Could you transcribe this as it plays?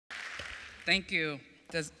Thank you.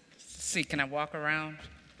 See, can I walk around?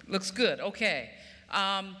 Looks good. Okay.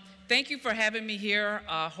 Thank you for having me here,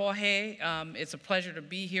 Jorge. It's a pleasure to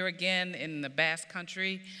be here again in the Basque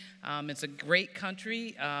Country. It's a great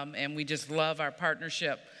country, and we just love our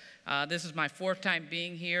partnership. This is my fourth time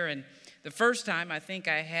being here, and the first time I think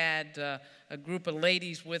I had a group of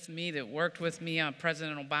ladies with me that worked with me on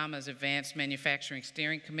President Obama's Advanced Manufacturing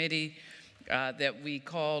Steering Committee that we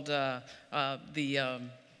called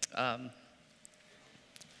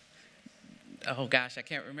oh gosh, I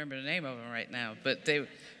can't remember the name of them right now, but they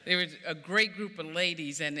were a great group of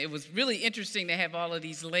ladies, and it was really interesting to have all of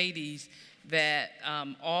these ladies that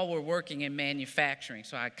all were working in manufacturing.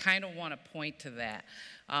 So I kind of want to point to that.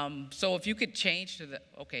 So if you could change to the,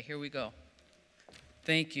 okay, here we go.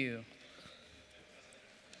 Thank you.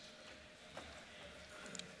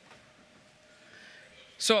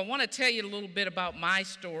 So I want to tell you a little bit about my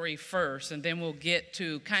story first, and then we'll get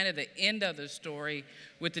to kind of the end of the story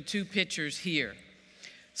with the two pictures here.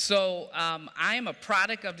 So I am a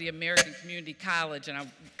product of the American Community College, and I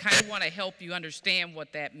kind of want to help you understand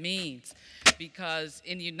what that means, because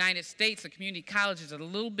in the United States, a community college is a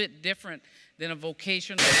little bit different than a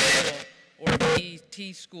vocational school or a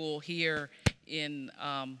PT school here in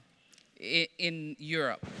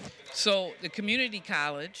Europe. So the community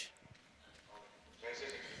college.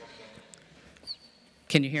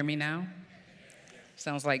 Can you hear me now?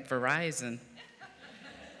 Sounds like Verizon.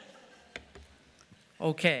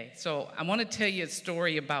 Okay, so I want to tell you a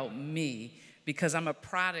story about me because I'm a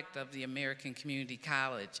product of the American Community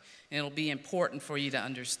College, and it'll be important for you to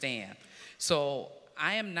understand. So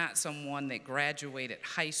I am not someone that graduated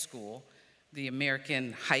high school, the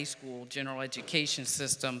American high school general education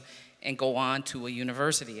system, and go on to a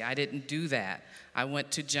university. I didn't do that. I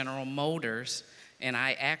went to General Motors, and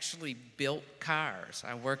I actually built cars.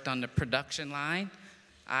 I worked on the production line.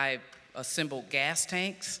 I assembled gas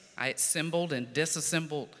tanks. I assembled and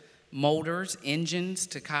disassembled motors, engines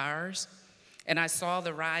to cars. And I saw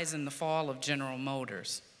the rise and the fall of General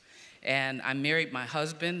Motors. And I married my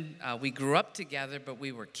husband. We grew up together, but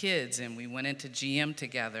we were kids, and we went into GM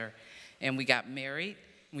together, and we got married,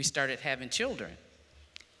 and we started having children.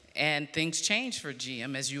 And things changed for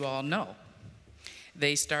GM, as you all know.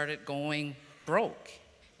 They started going broke,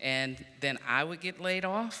 and then I would get laid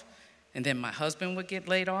off, and then my husband would get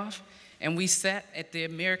laid off, and we sat at the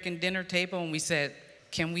American dinner table and we said,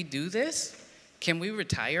 can we do this? Can we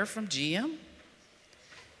retire from GM?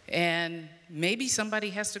 And maybe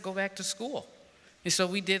somebody has to go back to school. And so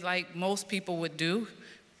we did like most people would do.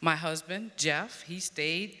 My husband, Jeff, he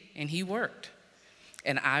stayed and he worked.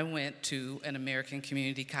 And I went to an American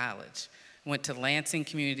community college. Went to Lansing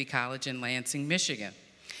Community College in Lansing, Michigan.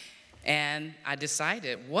 And I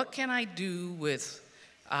decided, what can I do with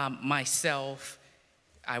myself?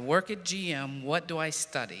 I work at GM, what do I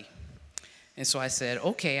study? And so I said,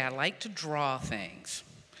 okay, I like to draw things.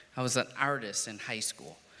 I was an artist in high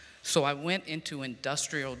school. So I went into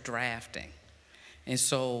industrial drafting. And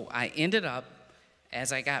so I ended up,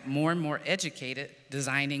 as I got more and more educated,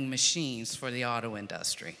 designing machines for the auto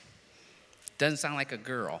industry. Doesn't sound like a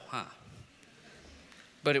girl, huh?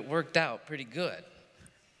 But it worked out pretty good.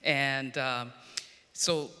 And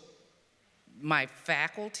so my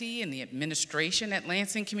faculty and the administration at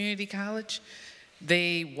Lansing Community College,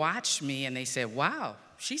 they watched me and they said, wow,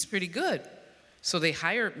 she's pretty good. So they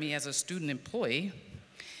hired me as a student employee,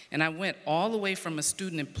 and I went all the way from a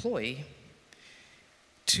student employee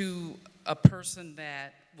to a person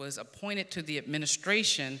that was appointed to the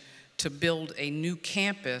administration to build a new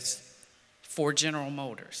campus for General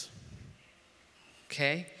Motors.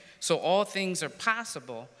 Okay? So all things are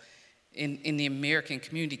possible in the American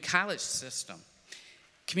community college system.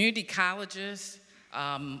 Community colleges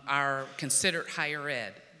are considered higher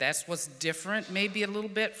ed. That's what's different maybe a little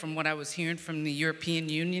bit from what I was hearing from the European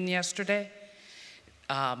Union yesterday.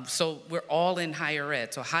 So we're all in higher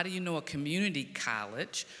ed. So how do you know a community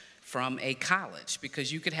college from a college?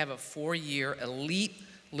 Because you could have a 4-year elite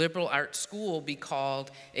liberal arts school be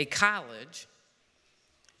called a college,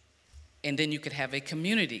 and then you could have a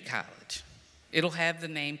community college. It'll have the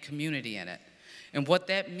name community in it. And what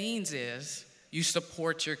that means is you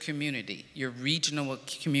support your community, your regional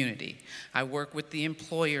community. I work with the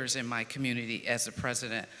employers in my community as the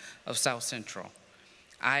president of South Central.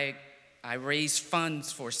 I raise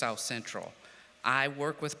funds for South Central. I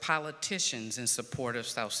work with politicians in support of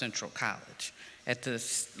South Central College at the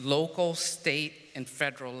local, state, and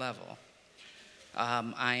federal level.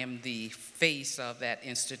 I am the face of that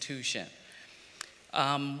institution.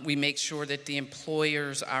 We make sure that the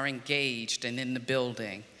employers are engaged and in the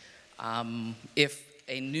building. If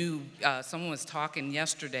a new, someone was talking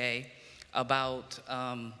yesterday about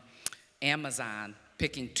Amazon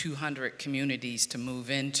picking 200 communities to move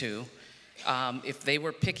into. If they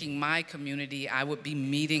were picking my community, I would be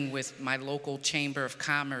meeting with my local Chamber of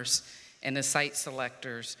Commerce and the site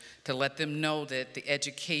selectors to let them know that the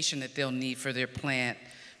education that they'll need for their plant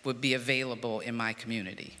would be available in my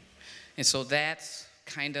community. And so that's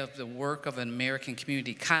kind of the work of an American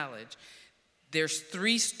community college. There's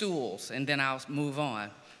 3 stools, and then I'll move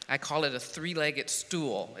on. I call it a 3-legged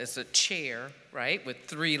stool. It's a chair, right, with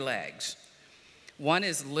 3 legs. One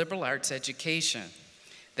is liberal arts education.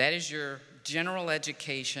 That is your general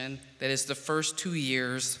education that is the first 2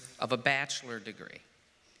 years of a bachelor degree.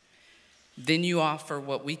 Then you offer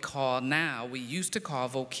what we call now, we used to call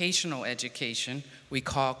vocational education, we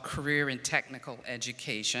call career and technical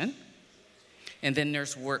education. And then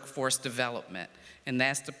there's workforce development. And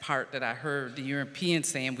that's the part that I heard the Europeans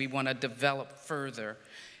saying we want to develop further.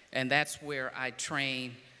 And that's where I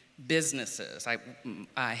train businesses.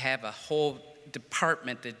 I have a whole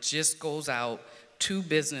department that just goes out to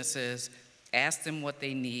businesses, ask them what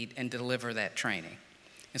they need, and deliver that training.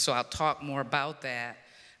 And so I'll talk more about that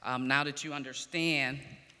now that you understand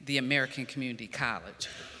the American Community College.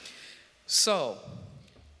 So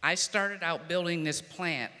I started out building this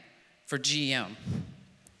plant for GM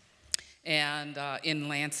and in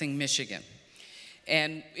Lansing, Michigan.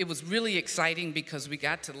 And it was really exciting because we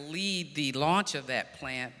got to lead the launch of that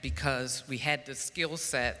plant because we had the skill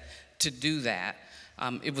set to do that.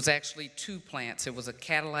 It was actually 2 plants. It was a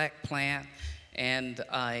Cadillac plant and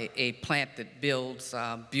a plant that builds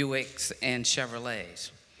Buicks and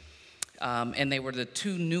Chevrolets. And they were the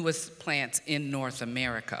 2 newest plants in North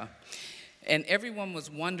America. And everyone was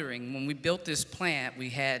wondering, when we built this plant, we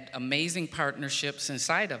had amazing partnerships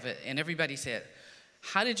inside of it, and everybody said,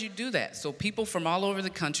 how did you do that? So people from all over the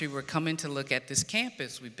country were coming to look at this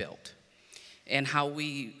campus we built and how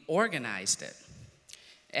we organized it.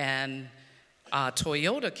 And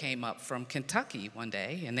Toyota came up from Kentucky one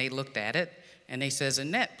day, and they looked at it, and they says,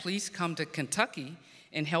 Annette, please come to Kentucky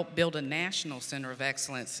and help build a national center of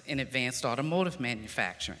excellence in advanced automotive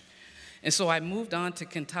manufacturing. And so I moved on to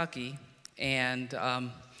Kentucky,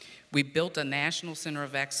 and we built a national center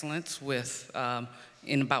of excellence with,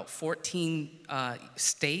 in about 14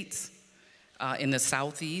 states in the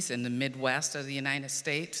Southeast and the Midwest of the United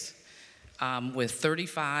States, with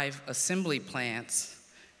 35 assembly plants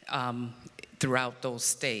throughout those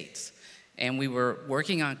states. And we were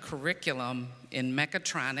working on curriculum in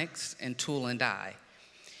mechatronics and tool and die.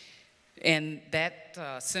 And that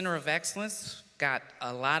center of excellence got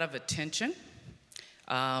a lot of attention.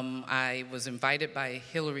 I was invited by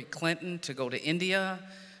Hillary Clinton to go to India,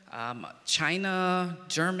 China,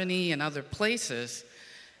 Germany, and other places,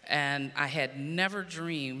 and I had never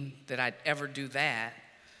dreamed that I'd ever do that,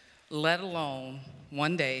 let alone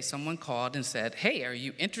one day someone called and said, hey, are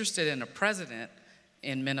you interested in a president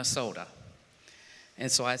in Minnesota?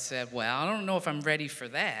 And so I said, well, I don't know if I'm ready for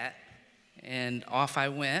that, and off I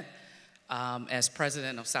went as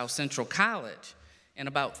president of South Central College. And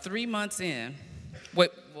about 3 months in,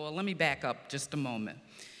 well, let me back up just a moment.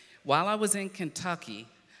 While I was in Kentucky,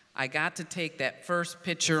 I got to take that first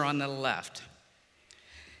picture on the left.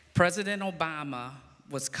 President Obama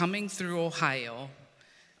was coming through Ohio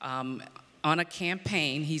on a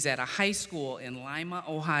campaign. He's at a high school in Lima,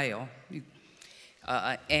 Ohio.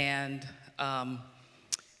 And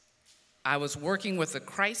I was working with a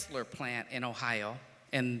Chrysler plant in Ohio.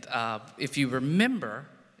 And if you remember,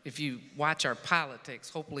 if you watch our politics,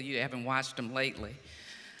 hopefully you haven't watched them lately,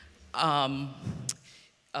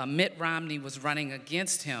 Mitt Romney was running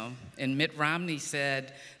against him, and Mitt Romney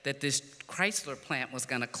said that this Chrysler plant was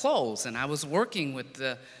going to close, and I was working with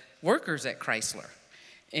the workers at Chrysler,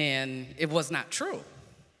 and it was not true.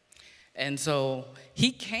 And so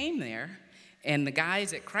he came there, and the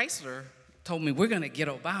guys at Chrysler told me, we're going to get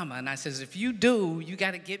Obama, and I says, if you do, you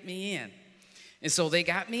got to get me in. And so they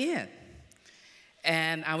got me in.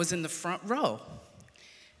 And I was in the front row.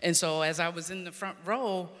 And so as I was in the front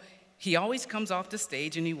row, he always comes off the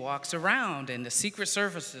stage and he walks around, and the Secret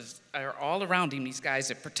Services are all around him, these guys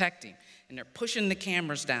that protect him. And they're pushing the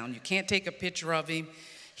cameras down. You can't take a picture of him.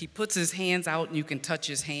 He puts his hands out and you can touch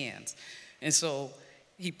his hands. And so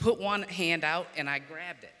he put one hand out and I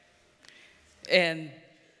grabbed it. And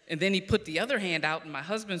then he put the other hand out, and my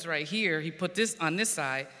husband's right here. He put this on this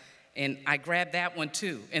side, and I grabbed that one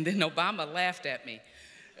too. And then Obama laughed at me.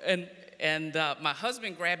 And my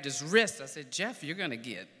husband grabbed his wrist. I said, Jeff, you're going to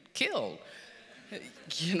get killed.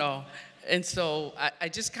 you know. And so I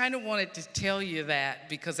just kind of wanted to tell you that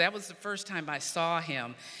because that was the first time I saw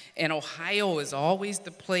him. And Ohio is always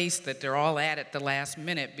the place that they're all at the last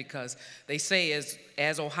minute because they say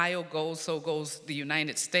as Ohio goes, so goes the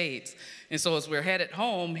United States. And so as we're headed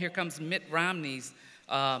home, here comes Mitt Romney's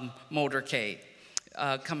motorcade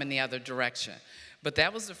coming the other direction. But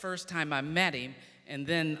that was the first time I met him. And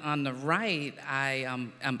then on the right,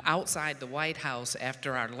 I'm outside the White House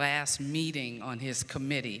after our last meeting on his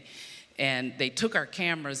committee. And they took our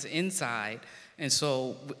cameras inside, and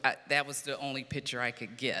so that was the only picture I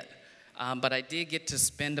could get. But I did get to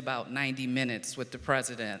spend about 90 minutes with the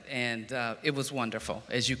president, and it was wonderful,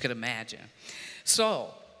 as you could imagine.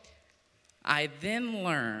 So I then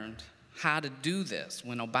learned how to do this.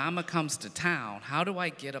 When Obama comes to town, how do I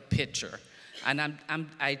get a picture? And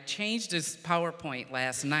I changed this PowerPoint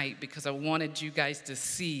last night because I wanted you guys to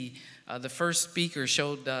see. The first speaker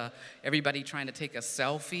showed everybody trying to take a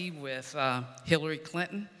selfie with Hillary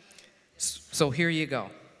Clinton. So here you go.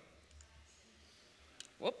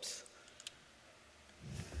 Whoops.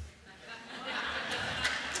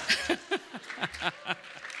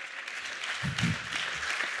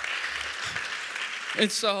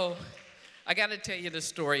 And so I got to tell you the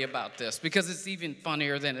story about this because it's even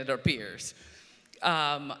funnier than it appears.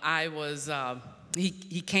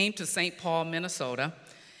 He came to St. Paul, Minnesota,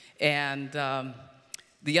 and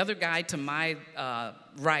the other guy to my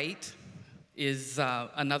right is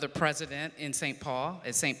another president in St. Paul,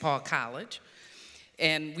 at St. Paul College.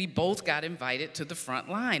 And we both got invited to the front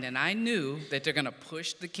line, and I knew that they're gonna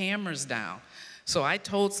push the cameras down. So I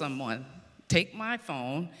told someone, take my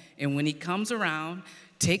phone, and when he comes around,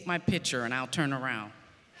 take my picture and I'll turn around.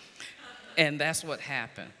 And that's what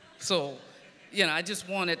happened. So, you know, I just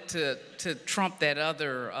wanted to trump that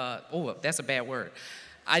other, oh, that's a bad word.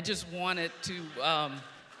 I just wanted to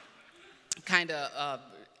kind of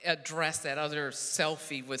address that other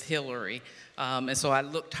selfie with Hillary. And so I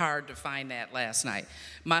looked hard to find that last night.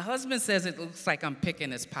 My husband says it looks like I'm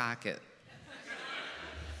picking his pocket.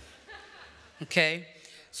 Okay?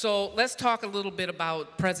 So let's talk a little bit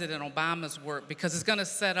about President Obama's work because it's going to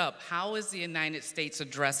set up how is the United States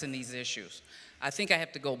addressing these issues. I think I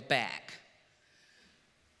have to go back.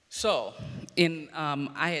 So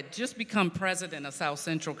I had just become president of South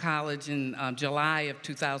Central College in July of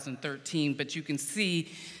 2013, but you can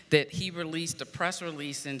see that he released a press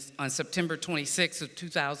release on September 26th of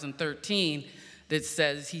 2013 that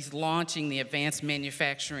says he's launching the Advanced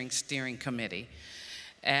Manufacturing Steering Committee.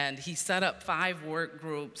 And he set up 5 work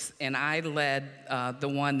groups, and I led the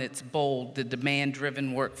one that's bold, the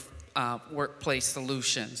demand-driven workplace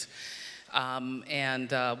solutions,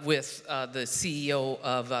 with the CEO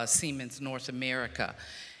of Siemens North America.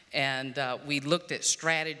 And we looked at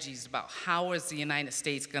strategies about how is the United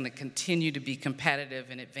States going to continue to be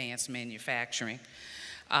competitive in advanced manufacturing.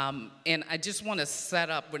 And I just want to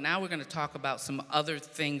set up, now we're going to talk about some other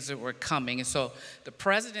things that were coming. And so the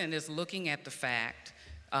president is looking at the fact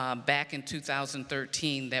back in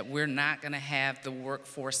 2013 that we're not going to have the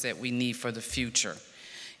workforce that we need for the future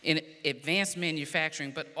in advanced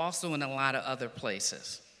manufacturing, but also in a lot of other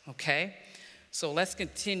places, okay? So let's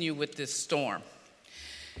continue with this storm.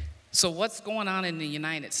 So what's going on in the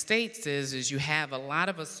United States is you have a lot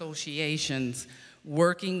of associations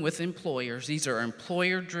working with employers. These are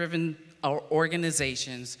employer-driven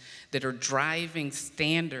organizations that are driving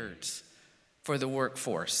standards for the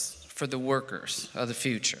workforce, for the workers of the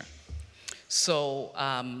future. So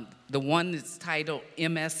the one that's titled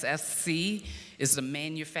MSSC is the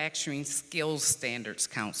Manufacturing Skills Standards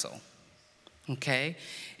Council, okay?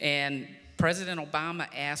 And President Obama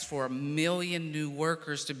asked for 1 million new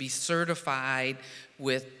workers to be certified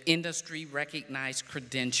with industry-recognized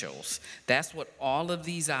credentials. That's what all of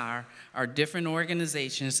these are different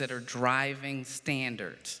organizations that are driving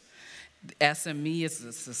standards. The SME is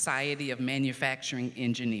the Society of Manufacturing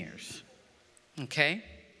Engineers, okay?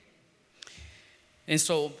 And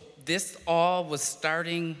so this all was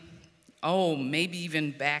starting, maybe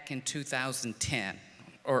even back in 2010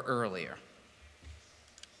 or earlier.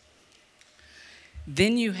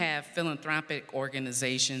 Then you have philanthropic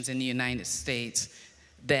organizations in the United States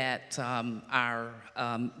that are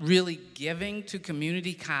really giving to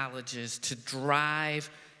community colleges to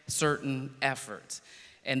drive certain efforts.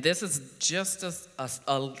 And this is just a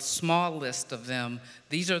small list of them.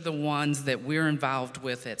 These are the ones that we're involved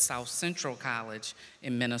with at South Central College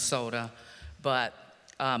in Minnesota. But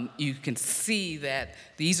you can see that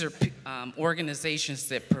these are organizations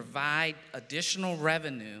that provide additional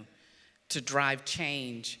revenue to drive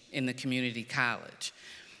change in the community college.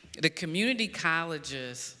 The community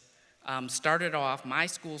colleges my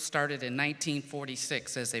school started in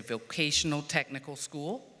 1946 as a vocational technical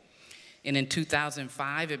school. And in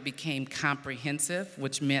 2005, it became comprehensive,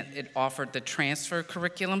 which meant it offered the transfer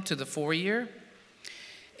curriculum to the 4-year.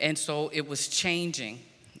 And so it was changing.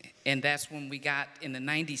 And that's when we got, in the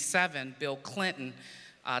 97, Bill Clinton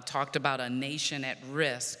talked about a nation at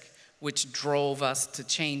risk, which drove us to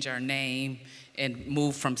change our name and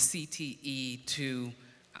move from from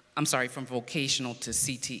vocational to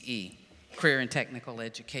CTE, Career and Technical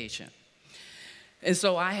Education. And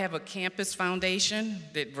so I have a campus foundation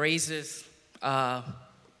that raises,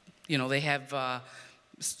 they have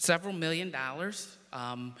several $1 million,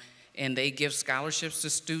 and they give scholarships to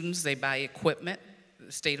students. They buy equipment.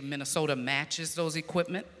 The state of Minnesota matches those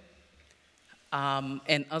equipment.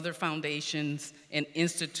 And other foundations and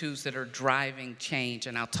institutes that are driving change,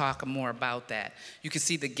 and I'll talk more about that. You can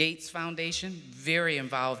see the Gates Foundation, very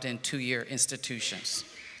involved in 2-year institutions.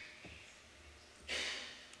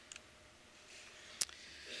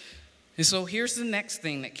 And so here's the next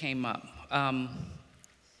thing that came up.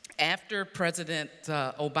 After President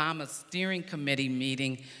Obama's steering committee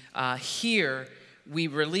meeting here, we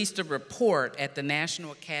released a report at the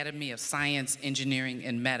National Academy of Science, Engineering,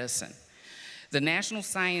 and Medicine. The National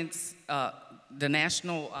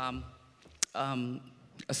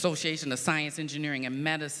Association of Science, Engineering, and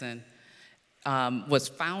Medicine was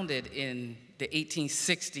founded in the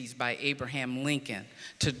 1860s by Abraham Lincoln,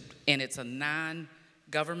 and it's a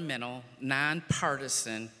non-governmental,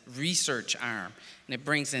 nonpartisan research arm. And it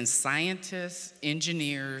brings in scientists,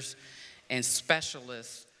 engineers, and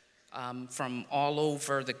specialists from all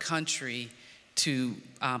over the country to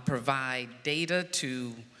provide data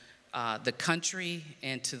to the country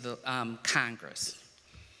and to the Congress.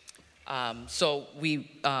 So we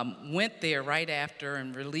went there right after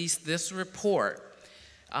and released this report.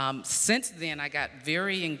 Since then, I got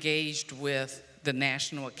very engaged with the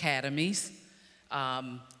national academies,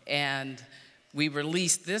 and we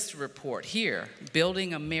released this report here,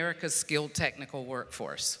 Building America's Skilled Technical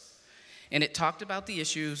Workforce. And it talked about the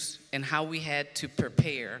issues and how we had to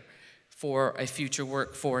prepare for a future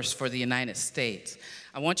workforce for the United States.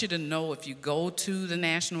 I want you to know, if you go to the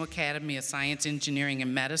National Academy of Science, Engineering,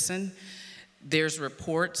 and Medicine, there's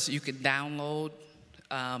reports you could download.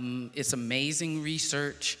 It's amazing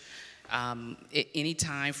research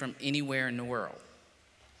anytime from anywhere in the world.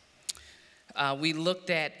 We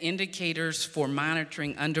looked at indicators for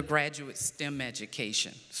monitoring undergraduate STEM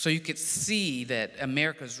education. So you could see that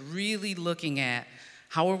America's really looking at,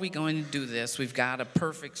 how are we going to do this? We've got a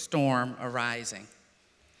perfect storm arising.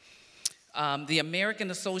 The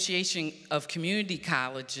American Association of Community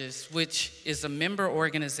Colleges, which is a member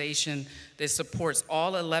organization that supports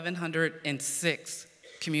all 1,106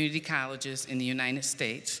 community colleges in the United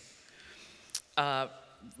States,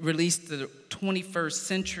 released the 21st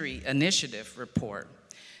Century Initiative report,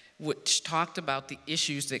 which talked about the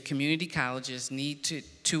issues that community colleges need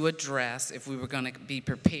to address if we were going to be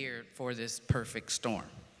prepared for this perfect storm.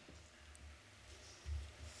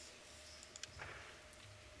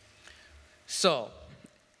 So,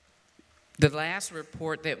 the last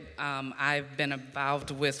report that I've been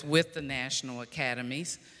involved with the National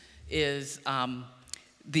Academies is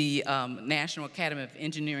the National Academy of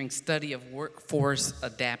Engineering Study of Workforce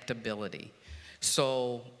Adaptability.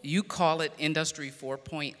 So you call it Industry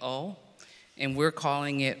 4.0, and we're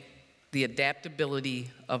calling it the adaptability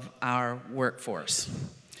of our workforce.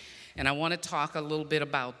 And I want to talk a little bit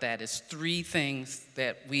about that. It's 3 things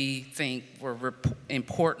that we think were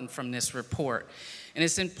important from this report. And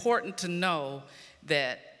it's important to know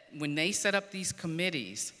that when they set up these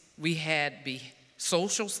committees, we had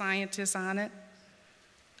social scientists on it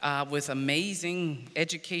with amazing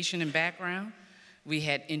education and background. We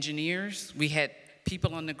had engineers. We had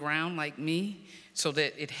people on the ground like me, so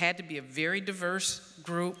that it had to be a very diverse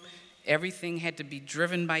group. Everything had to be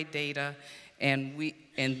driven by data. And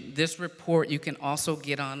this report you can also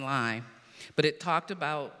get online. But it talked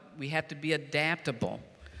about we have to be adaptable.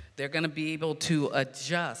 They're going to be able to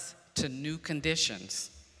adjust to new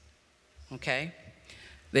conditions, okay?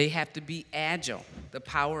 They have to be agile, the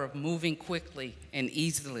power of moving quickly and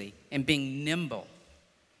easily and being nimble.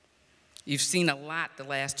 You've seen a lot the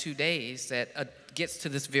last 2 days that gets to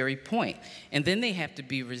this very point. And then they have to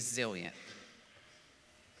be resilient.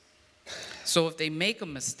 So if they make a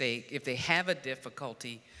mistake, if they have a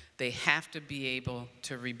difficulty, they have to be able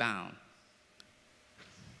to rebound.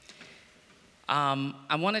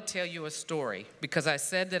 I want to tell you a story, because I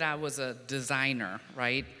said that I was a designer,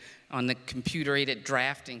 right, on the computer-aided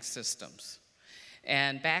drafting systems.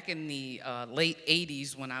 And back in the late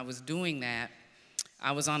 80s when I was doing that,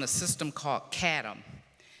 I was on a system called CADM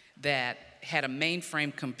that had a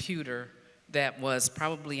mainframe computer that was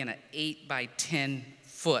probably in an 8 by 10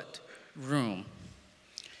 foot room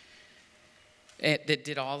that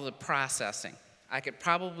did all the processing. I could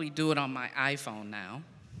probably do it on my iPhone now.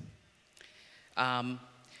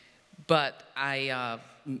 But I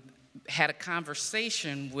had a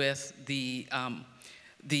conversation with the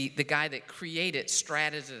guy that created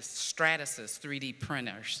Stratasys 3D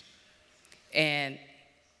printers. And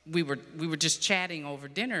we were just chatting over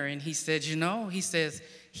dinner, and he said, you know, he says,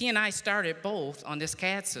 he and I started both on this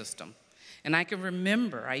CAD system. And I can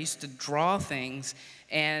remember I used to draw things,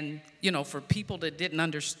 and, you know, for people that didn't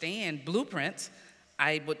understand blueprints,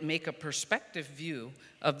 I would make a perspective view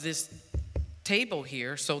of this table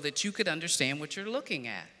here so that you could understand what you're looking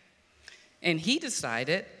at. And he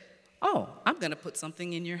decided, oh, I'm going to put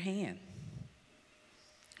something in your hand.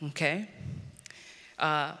 Okay?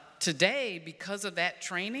 Today, because of that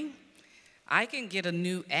training, I can get a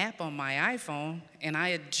new app on my iPhone, and I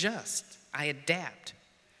adjust, I adapt.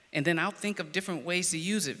 And then I'll think of different ways to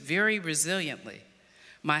use it very resiliently.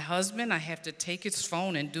 My husband, I have to take his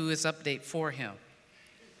phone and do his update for him.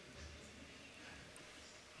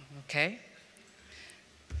 Okay?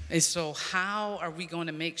 And so how are we going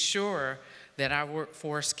to make sure that our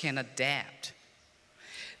workforce can adapt?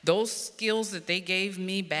 Those skills that they gave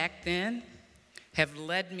me back then have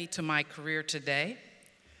led me to my career today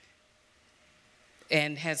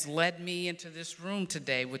and has led me into this room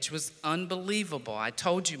today, which was unbelievable. I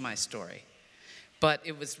told you my story. But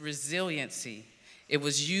it was resiliency. It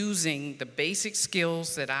was using the basic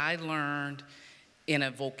skills that I learned in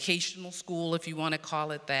a vocational school, if you want to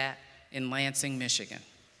call it that, in Lansing, Michigan.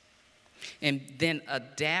 And then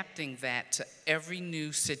adapting that to every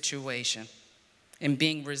new situation and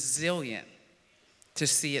being resilient to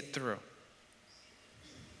see it through.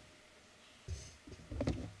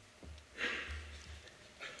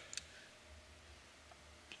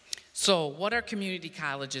 So what are community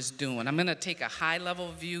colleges doing? I'm going to take a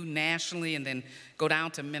high-level view nationally and then go down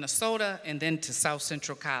to Minnesota and then to South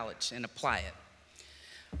Central College and apply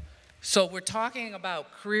it. So we're talking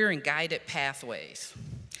about career and guided pathways.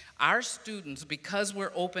 Our students, because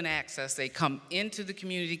we're open access, they come into the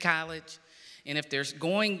community college, and if they're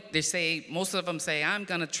going, they say, most of them say, I'm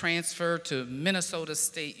going to transfer to Minnesota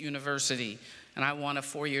State University, and I want a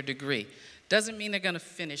 4-year degree. Doesn't mean they're going to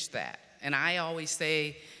finish that. And I always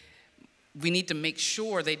say, we need to make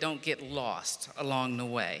sure they don't get lost along the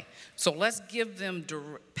way. So let's give them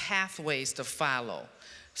pathways to follow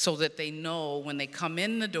so that they know when they come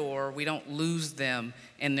in the door, we don't lose them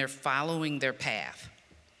and they're following their path.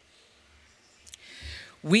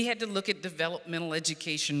 We had to look at developmental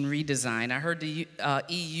education redesign. I heard the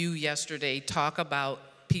EU yesterday talk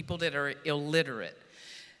about people that are illiterate.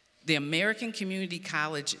 The American Community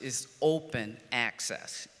College is open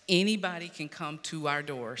access. Anybody can come to our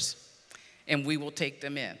doors and we will take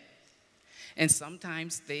them in. And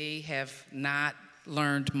sometimes they have not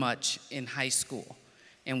learned much in high school,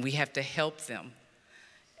 and we have to help them.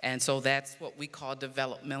 And so that's what we call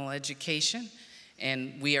developmental education.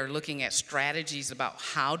 And we are looking at strategies about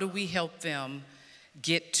how do we help them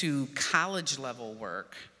get to college level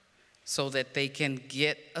work so that they can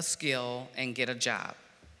get a skill and get a job.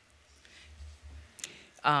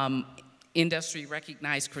 Industry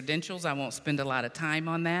recognized credentials, I won't spend a lot of time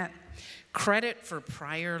on that. Credit for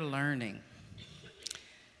prior learning.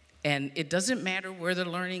 And it doesn't matter where the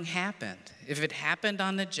learning happened. If it happened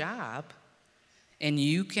on the job and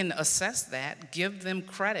you can assess that, give them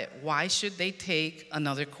credit. Why should they take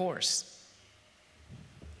another course?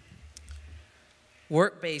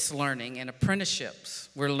 Work-based learning and apprenticeships.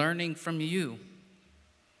 We're learning from you.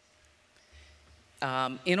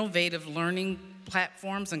 Innovative learning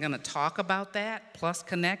platforms, I'm going to talk about that. Plus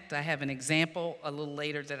Connect, I have an example a little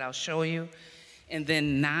later that I'll show you. And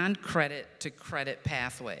then non-credit to credit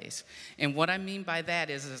pathways. And what I mean by that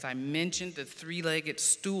is, as I mentioned, the three-legged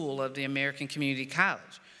stool of the American Community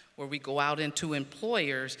College, where we go out into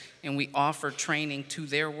employers and we offer training to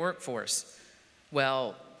their workforce.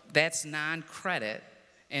 Well, that's non-credit.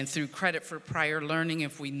 And through credit for prior learning,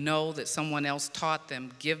 if we know that someone else taught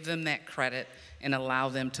them, give them that credit and allow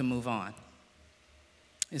them to move on.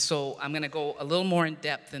 And so I'm going to go a little more in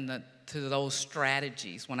depth to those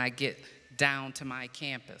strategies when I get down to my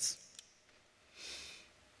campus.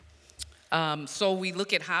 So we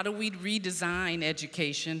look at how do we redesign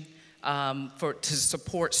education to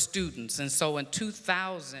support students. And so in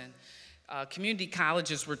 2000, community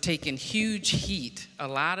colleges were taking huge heat, a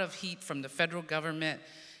lot of heat from the federal government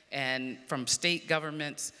and from state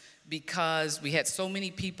governments, because we had so many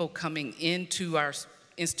people coming into our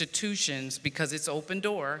institutions because it's open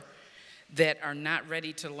door, that are not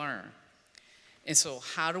ready to learn. And so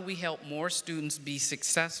how do we help more students be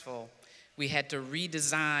successful? We had to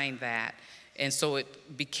redesign that. And so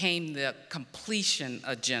it became the completion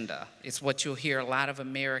agenda. It's what you'll hear a lot of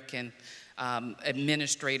American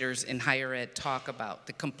administrators in higher ed talk about,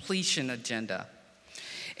 the completion agenda.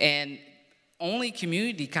 And only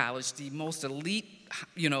community college, the most elite,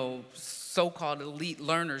 so-called elite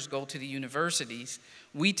learners go to the universities.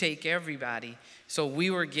 We take everybody. So we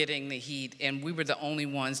were getting the heat, and we were the only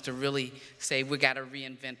ones to really say we got to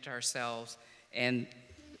reinvent ourselves and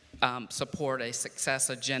support a success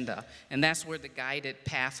agenda. And that's where the guided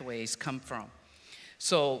pathways come from.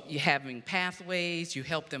 So you're having pathways, you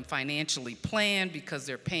help them financially plan because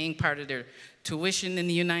they're paying part of their tuition in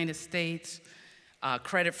the United States,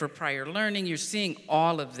 credit for prior learning. You're seeing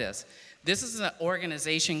all of this. This is an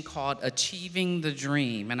organization called Achieving the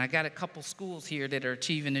Dream, and I got a couple schools here that are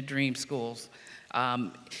Achieving the Dream schools.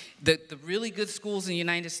 The really good schools in the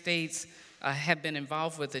United States have been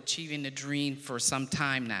involved with Achieving the Dream for some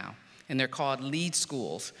time now, and they're called LEAD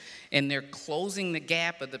schools, and they're closing the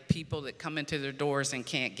gap of the people that come into their doors and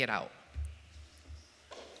can't get out.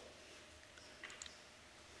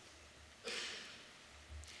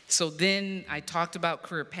 So then I talked about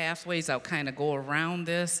career pathways. I'll kind of go around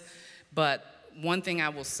this, but one thing I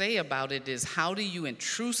will say about it is, how do you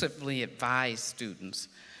intrusively advise students?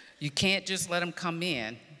 You can't just let them come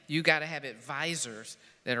in. You got to have advisors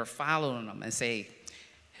that are following them and say,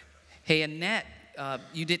 hey, Annette,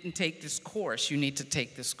 you didn't take this course. You need to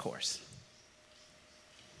take this course.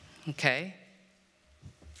 Okay?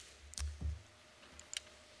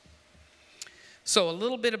 So a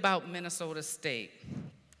little bit about Minnesota State.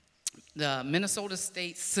 The Minnesota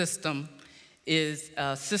State system is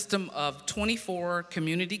a system of 24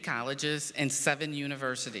 community colleges and 7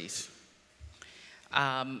 universities.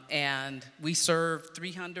 And we served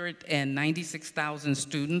 396,000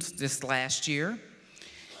 students this last year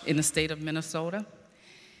in the state of Minnesota.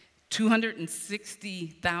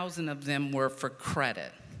 260,000 of them were for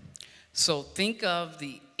credit. So think of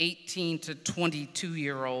the 18 to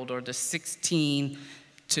 22-year-old or the 16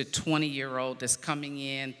 to 20-year-old that's coming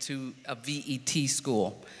in to a VET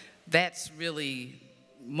school. That's really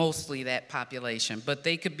mostly that population, but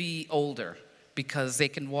they could be older because they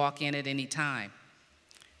can walk in at any time.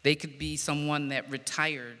 They could be someone that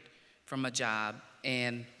retired from a job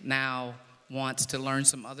and now wants to learn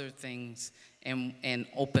some other things and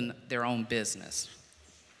open their own business.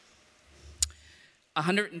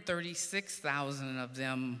 136,000 of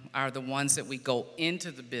them are the ones that we go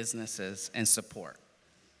into the businesses and support.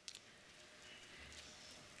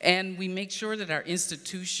 And we make sure that our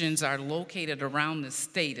institutions are located around the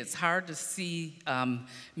state. It's hard to see.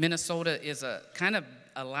 Minnesota is a kind of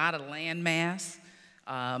a lot of land mass.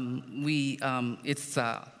 It's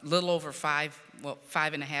a little over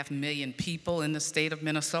 5.5 million people in the state of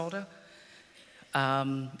Minnesota.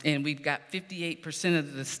 And we've got 58%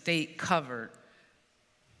 of the state covered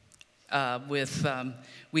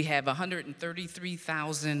we have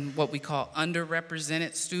 133,000 what we call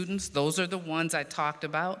underrepresented students. Those are the ones I talked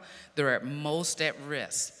about. They're at most at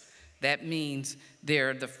risk. That means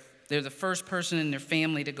they're the first person in their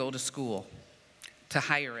family to go to school, to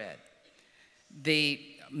higher ed. They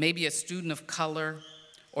may be a student of color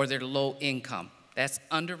or they're low income. That's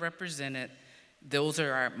underrepresented. Those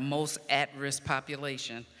are our most at-risk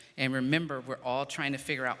population. And remember, we're all trying to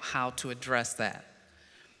figure out how to address that.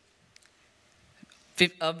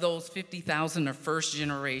 Of those 50,000 are first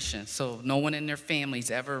generation, so no one in their families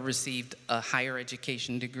ever received a higher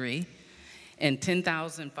education degree. And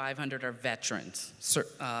 10,500 are veterans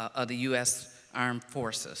of the U.S. Armed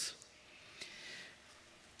Forces.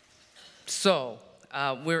 So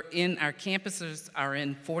our campuses are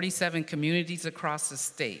in 47 communities across the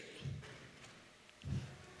state.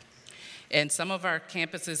 And some of our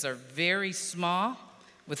campuses are very small,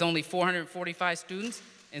 with only 445 students,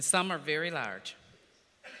 and some are very large.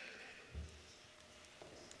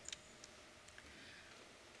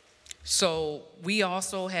 So we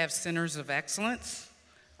also have centers of excellence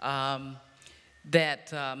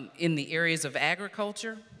that in the areas of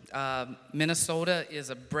agriculture. Minnesota is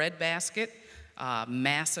a breadbasket,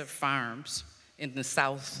 massive farms in the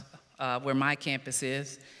south where my campus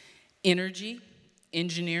is. Energy,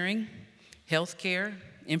 engineering, healthcare,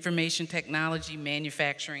 information technology,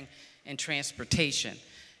 manufacturing, and transportation.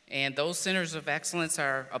 And those centers of excellence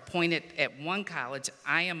are appointed at one college.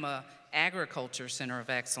 I am a agriculture center of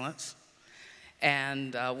excellence,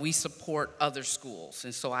 and we support other schools.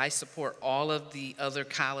 And so I support all of the other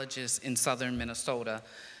colleges in southern Minnesota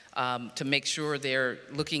to make sure they're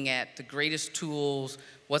looking at the greatest tools,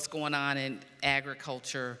 what's going on in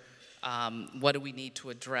agriculture, what do we need to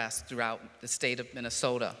address throughout the state of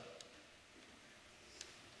Minnesota.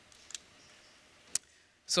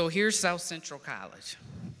 So here's South Central College.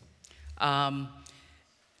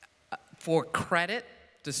 For credit,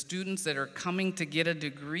 the students that are coming to get a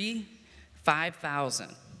degree,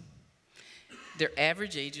 5,000. Their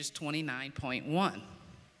average age is 29.1.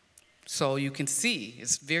 So you can see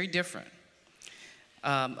it's very different.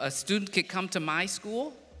 A student could come to my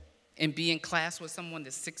school and be in class with someone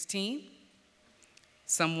that's 16,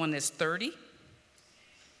 someone that's 30,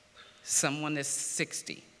 someone that's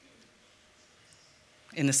 60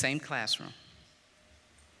 in the same classroom.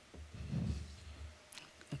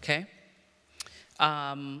 Okay?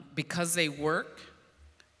 Because they work,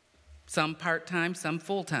 some part-time, some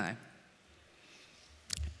full-time.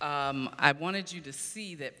 I wanted you to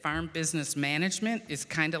see that farm business management is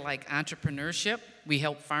kind of like entrepreneurship. We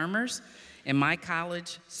help farmers, and my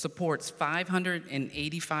college supports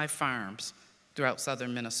 585 farms throughout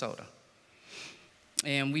southern Minnesota.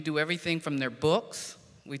 And we do everything from their books.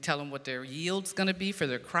 We tell them what their yield's going to be for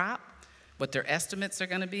their crop, what their estimates are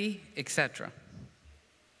going to be, etc.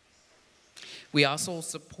 We also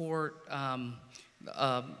support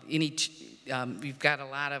we've got a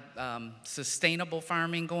lot of sustainable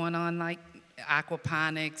farming going on, like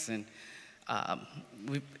aquaponics and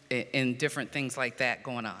different things like that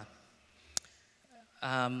going on.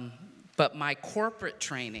 But my corporate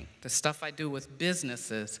training, the stuff I do with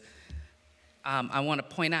businesses, I want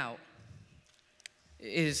to point out,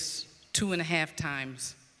 is 2.5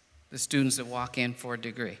 times the students that walk in for a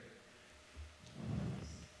degree.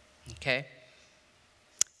 Okay?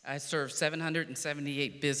 I served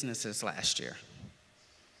 778 businesses last year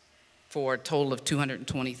for a total of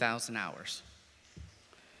 220,000 hours.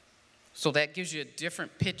 So that gives you a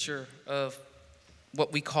different picture of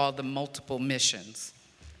what we call the multiple missions.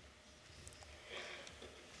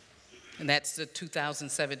 And that's the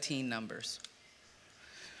 2017 numbers.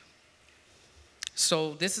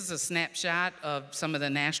 So this is a snapshot of some of the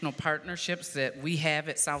national partnerships that we have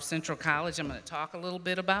at South Central College I'm going to talk a little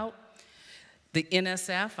bit about. The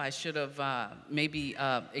NSF, I should have maybe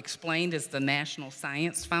explained, is the National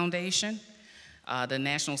Science Foundation. The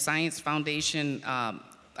National Science Foundation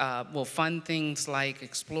will fund things like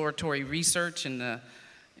exploratory research in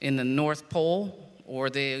the North Pole, or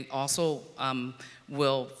they also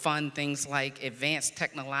will fund things like advanced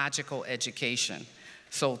technological education,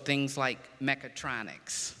 so things like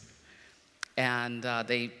mechatronics. And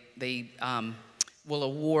they will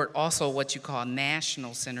award also what you call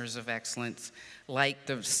national centers of excellence, like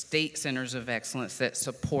the state centers of excellence that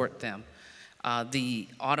support them. The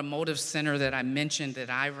automotive center that I mentioned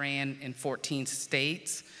that I ran in 14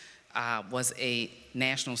 states was a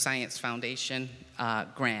National Science Foundation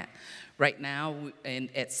grant. Right now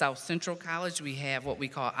at South Central College, we have what we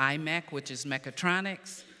call IMEC, which is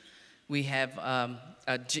mechatronics. We have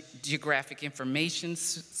a geographic information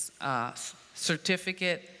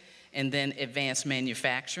certificate, and then advanced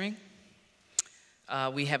manufacturing.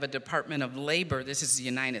 We have a Department of Labor. This is the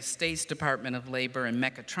United States Department of Labor and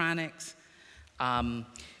mechatronics.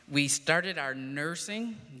 We started our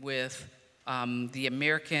nursing with the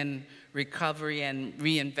American Recovery and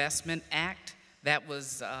Reinvestment Act. That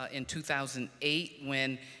was in 2008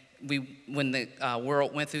 when the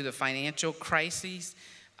world went through the financial crises.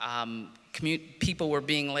 People were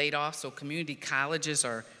being laid off, so community colleges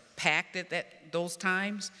are packed at those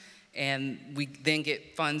times. And we then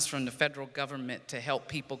get funds from the federal government to help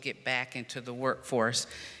people get back into the workforce.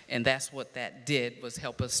 And that's what that did, was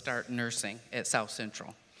help us start nursing at South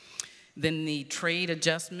Central. Then the Trade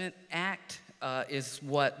Adjustment Act is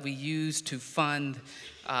what we use to fund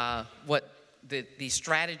what the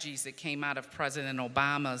strategies that came out of President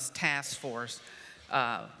Obama's task force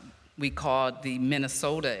we called the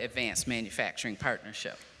Minnesota Advanced Manufacturing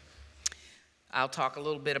Partnership. I'll talk a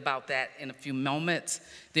little bit about that in a few moments.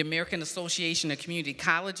 The American Association of Community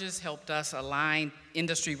Colleges helped us align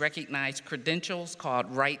industry-recognized credentials called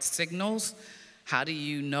right signals. How do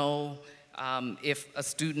you know if a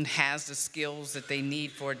student has the skills that they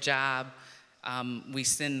need for a job? We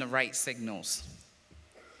send the right signals.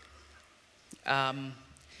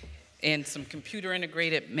 And some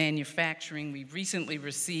computer-integrated manufacturing. We recently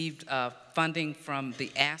received funding from the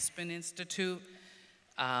Aspen Institute.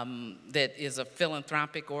 That is a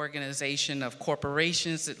philanthropic organization of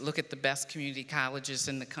corporations that look at the best community colleges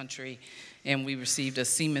in the country, and we received a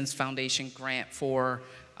Siemens Foundation grant for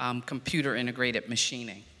computer-integrated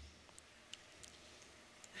machining.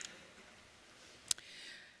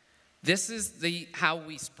 This is how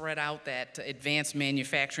we spread out that advanced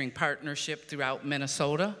manufacturing partnership throughout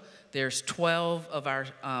Minnesota. There's 12 of our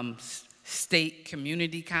state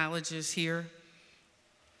community colleges here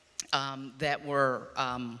that were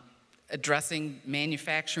addressing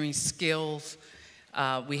manufacturing skills.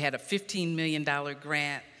 We had a $15 million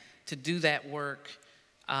grant to do that work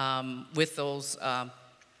with those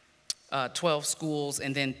 12 schools,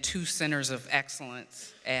 and then 2 centers of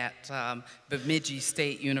excellence at Bemidji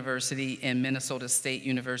State University and Minnesota State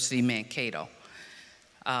University, Mankato.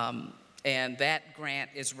 And that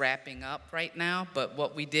grant is wrapping up right now, but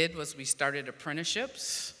what we did was we started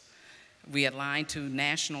apprenticeships. We aligned to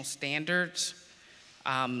national standards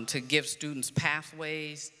to give students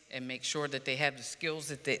pathways and make sure that they have the skills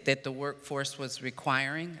that the workforce was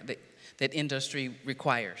requiring, that industry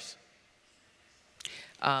requires.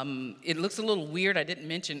 It looks a little weird. I didn't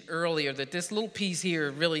mention earlier that this little piece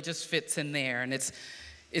here really just fits in there, and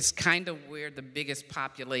it's kind of where the biggest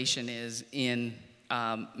population is in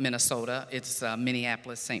Minnesota. It's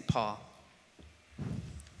Minneapolis, St. Paul.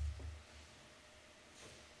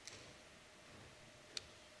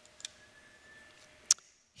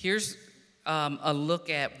 Here's a look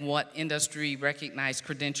at what industry recognized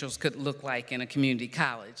credentials could look like in a community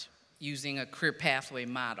college using a career pathway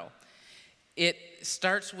model. It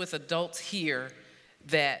starts with adults here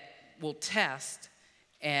that will test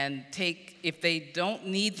and take, if they don't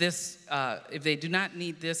need this, if they do not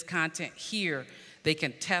need this content here, they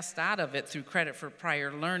can test out of it through credit for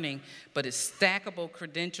prior learning, but it's stackable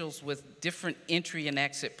credentials with different entry and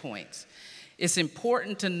exit points. It's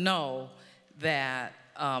important to know that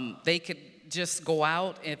they could just go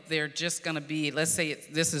out if they're just gonna be, let's say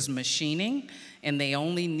this is machining, and they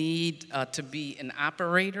only need to be an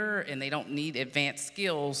operator and they don't need advanced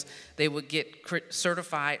skills, they would get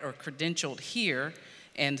certified or credentialed here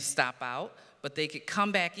and stop out, but they could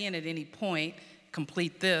come back in at any point,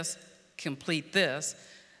 complete this.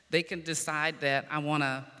 They can decide that I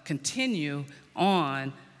wanna continue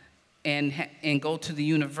on and go to the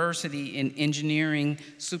university in engineering,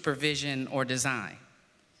 supervision, or design.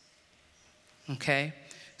 Okay?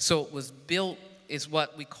 So it was built, is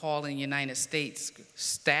what we call in the United States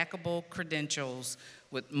stackable credentials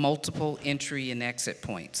with multiple entry and exit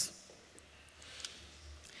points.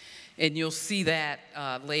 And you'll see that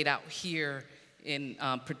laid out here in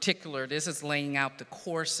particular. This is laying out the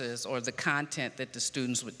courses or the content that the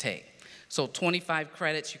students would take. So 25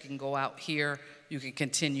 credits, you can go out here, you can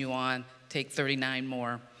continue on, take 39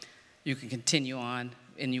 more, you can continue on,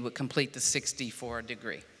 and you would complete the 60 for a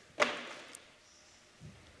degree.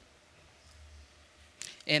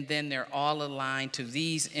 And then they're all aligned to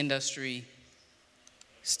these industry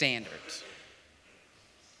standards.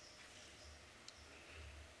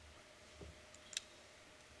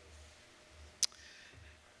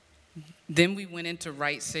 Then we went into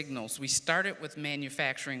right signals. We started with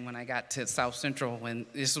manufacturing when I got to South Central, when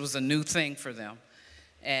this was a new thing for them.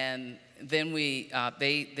 And then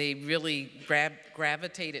they really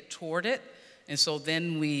gravitated toward it. And so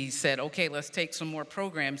then we said, okay, let's take some more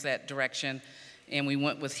programs that direction. And we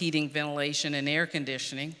went with heating, ventilation, and air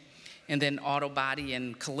conditioning, and then auto body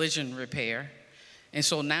and collision repair. And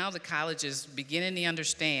so now the college is beginning to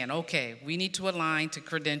understand, okay, we need to align to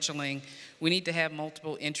credentialing. We need to have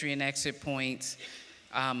multiple entry and exit points.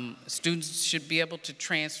 Students should be able to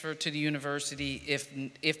transfer to the university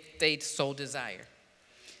if they so desire.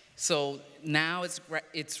 So now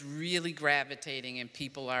it's really gravitating, and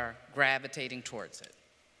people are gravitating towards it.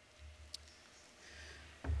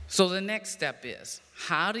 So the next step is,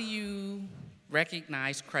 how do you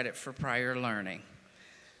recognize credit for prior learning?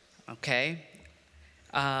 Okay?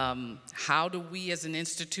 How do we as an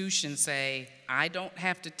institution say, I don't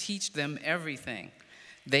have to teach them everything.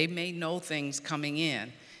 They may know things coming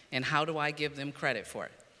in, and how do I give them credit for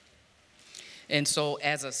it? And so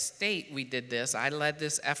as a state, we did this. I led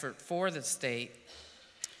this effort for the state,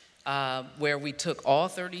 where we took all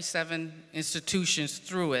 37 institutions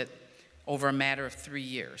through it over a matter of 3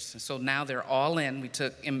 years. And so now they're all in. We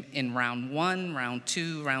took in round 1, round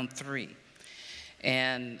 2, round 3.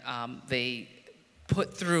 And they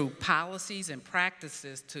put through policies and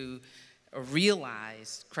practices to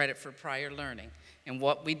realize credit for prior learning. And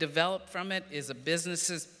what we developed from it is a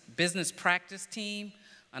business practice team,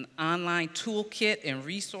 an online toolkit and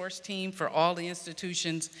resource team for all the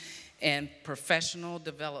institutions, and professional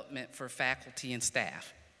development for faculty and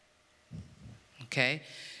staff. Okay?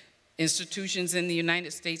 Institutions in the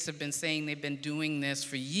United States have been saying they've been doing this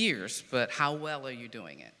for years, but how well are you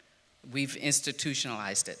doing it? We've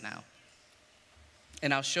institutionalized it now.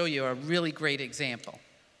 And I'll show you a really great example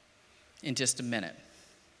in just a minute.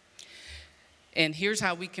 And here's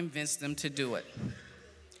how we convince them to do it.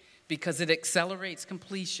 Because it accelerates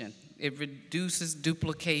completion. It reduces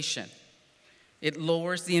duplication. It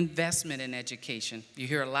lowers the investment in education. You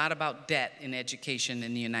hear a lot about debt in education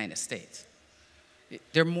in the United States.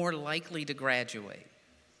 They're more likely to graduate.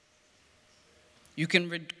 You can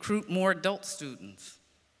recruit more adult students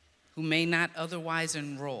who may not otherwise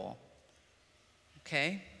enroll.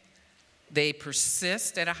 Okay? They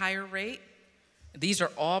persist at a higher rate. These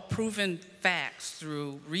are all proven facts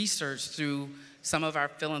through research, through some of our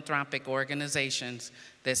philanthropic organizations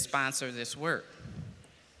that sponsor this work.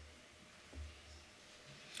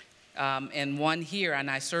 And one here, and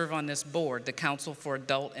I serve on this board, the Council for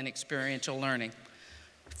Adult and Experiential Learning.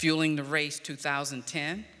 Fueling the Race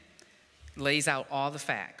 2010 lays out all the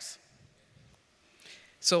facts.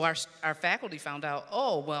 So our faculty found out,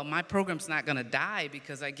 oh, well, my program's not going to die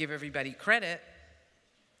because I give everybody credit.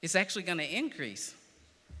 It's actually going to increase.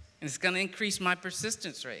 And it's going to increase my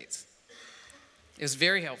persistence rates. It's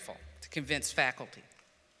very helpful to convince faculty.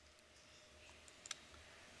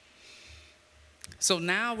 So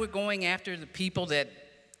now we're going after the people that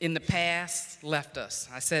in the past left us.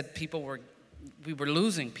 I said we were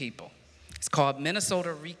losing people. It's called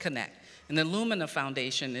Minnesota Reconnect. And the Lumina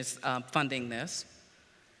Foundation is funding this.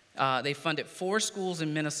 They funded 4 schools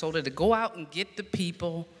in Minnesota to go out and get the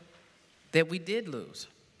people that we did lose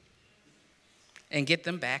and get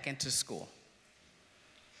them back into school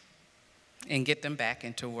and get them back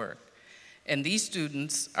into work. And these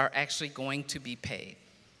students are actually going to be paid.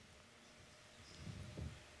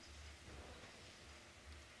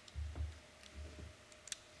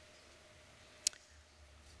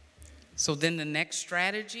 So then the next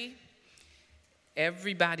strategy,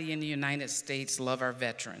 everybody in the United States love our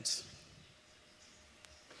veterans,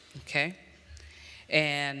 okay?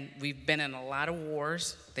 And we've been in a lot of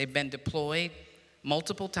wars. They've been deployed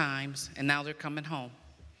multiple times, and now they're coming home.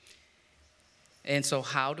 And so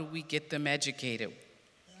how do we get them educated?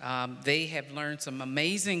 They have learned some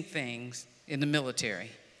amazing things in the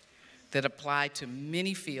military that apply to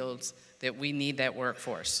many fields that we need that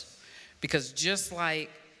workforce. Because just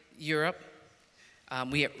like Europe,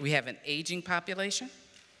 we have an aging population,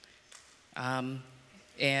 and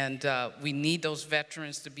we need those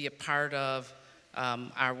veterans to be a part of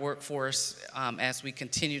our workforce as we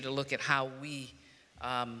continue to look at how we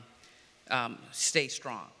stay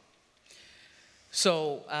strong.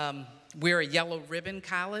 So we're a yellow ribbon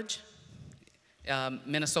college.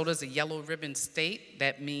 Minnesota's a yellow ribbon state.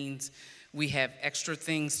 That means we have extra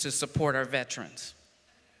things to support our veterans,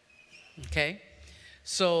 okay?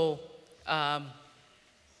 So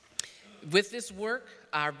with this work,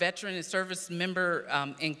 our veteran and service member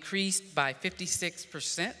increased by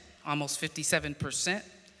 56%, almost 57%.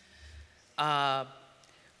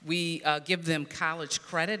 We give them college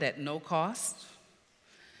credit at no cost.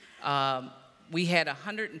 We had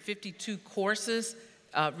 152 courses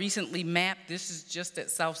recently mapped. This is just at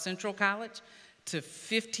South Central College, to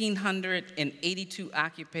 1,582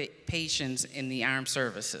 occupations in the armed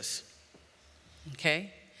services.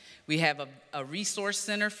 Okay? We have a resource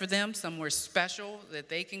center for them, somewhere special that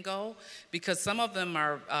they can go, because some of them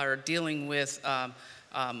are dealing with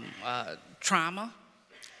trauma,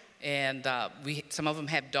 and some of them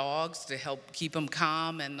have dogs to help keep them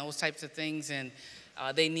calm and those types of things, and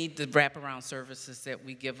they need the wraparound services that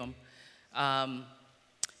we give them.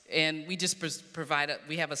 And we just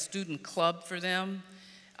we have a student club for them,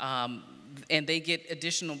 and they get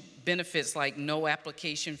additional benefits like no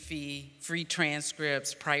application fee, free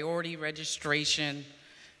transcripts, priority registration.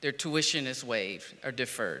 Their tuition is waived or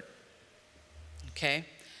deferred, okay?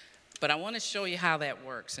 But I want to show you how that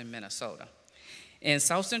works in Minnesota. In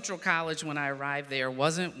South Central College, when I arrived there,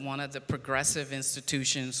 wasn't one of the progressive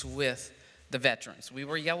institutions with the veterans. We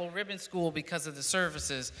were a yellow ribbon school because of the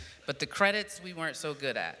services, but the credits we weren't so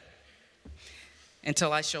good at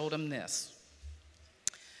until I showed them this.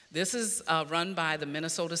 This is run by the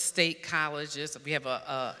Minnesota State Colleges. We have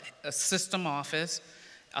a system office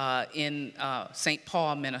in St.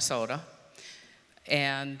 Paul, Minnesota.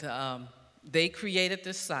 And they created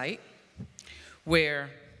this site where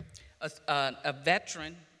a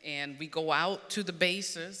veteran, and we go out to the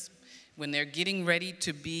bases when they're getting ready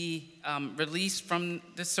to be released from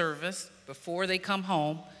the service, before they come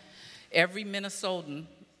home. Every Minnesotan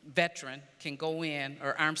veteran can go in,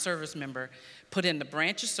 or armed service member, put in the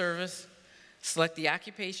branch of service, select the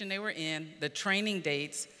occupation they were in, the training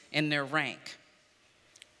dates, and their rank.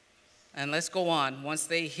 And let's go on. Once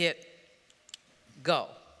they hit go,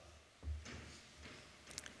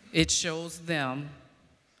 it shows them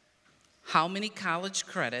how many college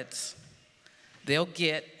credits they'll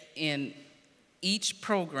get in each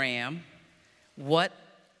program, what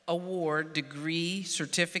award, degree,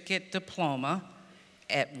 certificate, diploma,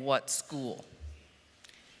 at what school.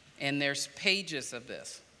 and there's pages of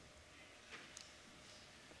this.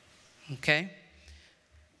 Okay?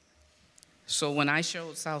 So when I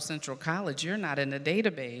showed South Central College, you're not in the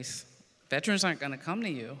database. Veterans aren't going to come to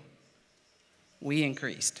you. We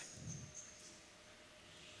increased.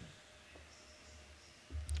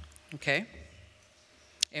 Okay?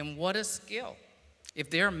 And what a skill. If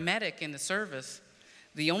they're a medic in the service,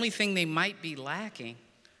 the only thing they might be lacking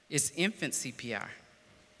is infant CPR.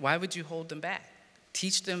 Why would you hold them back?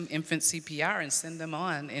 Teach them infant CPR and send them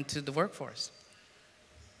on into the workforce.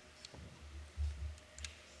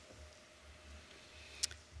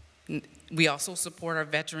 We also support our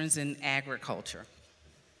veterans in agriculture.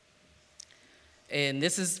 And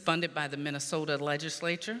this is funded by the Minnesota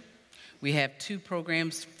legislature. We have 2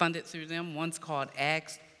 programs funded through them. One's called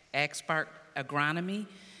AgSpark Agronomy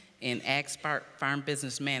and AgSpark Farm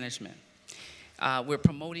Business Management. We're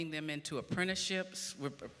promoting them into apprenticeships. We're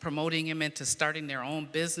promoting them into starting their own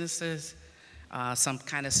businesses, some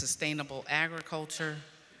kind of sustainable agriculture.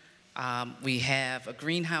 We have a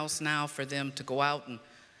greenhouse now for them to go out and,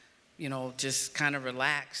 you know, just kind of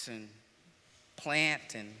relax and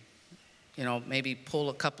plant and, you know, maybe pull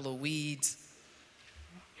a couple of weeds,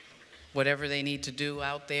 whatever they need to do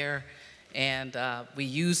out there. And we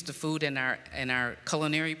use the food in our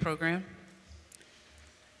culinary program.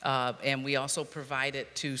 And we also provide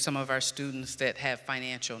it to some of our students that have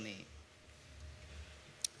financial need.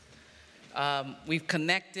 We've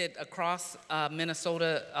connected across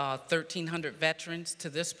Minnesota 1,300 veterans to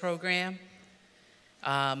this program,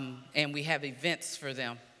 and we have events for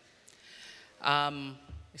them.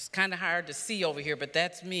 It's kind of hard to see over here, but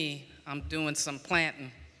that's me. I'm doing some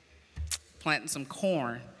planting some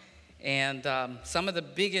corn. And some of the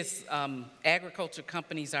biggest agriculture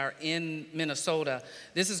companies are in Minnesota.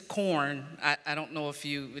 This is corn. I don't know if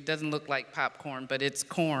it doesn't look like popcorn, but it's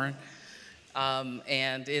corn.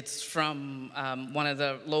 And it's from one of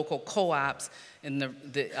the local co-ops. And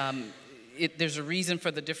there's a reason for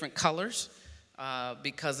the different colors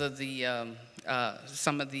because of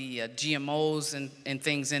some of the GMOs and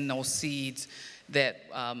things in those seeds, that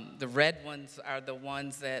the red ones are the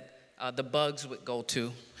ones that the bugs would go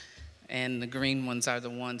to. And the green ones are the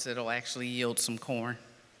ones that will actually yield some corn.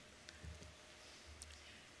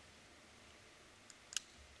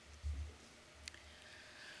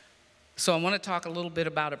 So I want to talk a little bit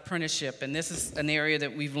about apprenticeship, and this is an area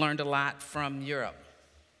that we've learned a lot from Europe.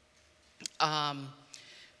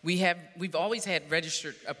 We've always had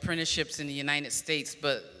registered apprenticeships in the United States,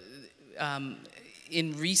 but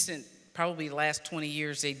in recent, probably the last 20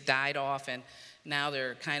 years, they died off, and now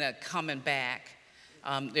they're kind of coming back.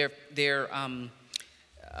 They're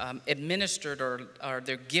administered or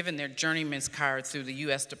they're given their journeyman's card through the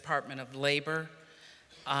U.S. Department of Labor.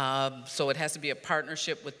 So it has to be a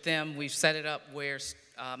partnership with them. We've set it up where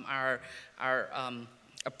our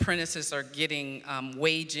apprentices are getting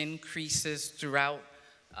wage increases throughout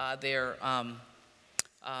their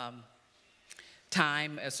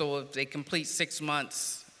time. So if they complete 6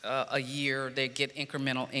 months a year, they get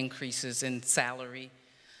incremental increases in salary.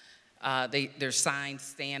 They're signed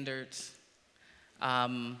standards.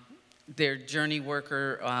 Their journey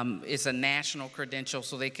worker is a national credential,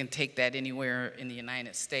 so they can take that anywhere in the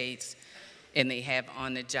United States, and they have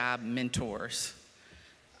on-the-job mentors.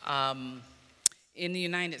 In the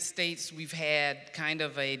United States, we've had kind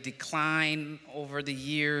of a decline over the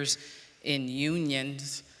years in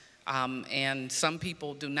unions, and some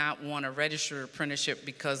people do not want to register apprenticeship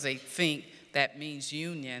because they think that means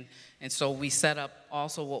union. And so we set up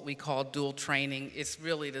also what we call dual training. It's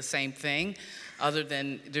really the same thing, other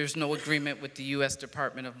than there's no agreement with the U.S.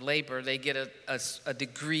 Department of Labor. They get a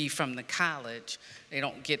degree from the college. They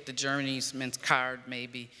don't get the journeyman's card,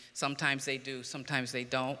 maybe. Sometimes they do, sometimes they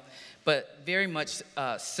don't, but very much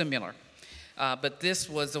similar. But this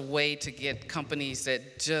was a way to get companies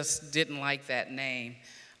that just didn't like that name.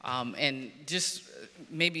 And just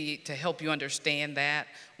maybe to help you understand that,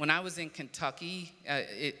 when I was in Kentucky,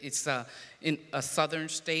 it's in a southern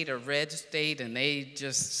state, a red state, and they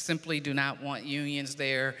just simply do not want unions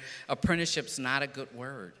there. Apprenticeship's not a good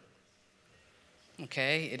word,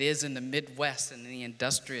 okay? It is in the Midwest and the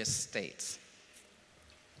industrious states.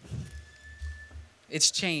 It's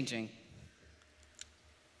changing.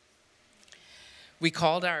 We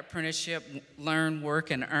called our apprenticeship Learn, Work,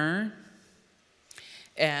 and Earn.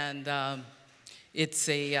 And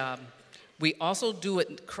we also do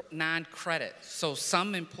it non-credit. So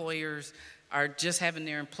some employers are just having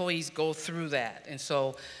their employees go through that. And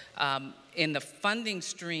so in the funding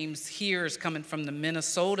streams here is coming from the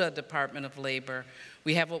Minnesota Department of Labor.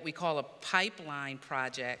 We have what we call a pipeline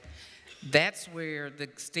project. That's where the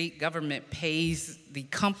state government pays the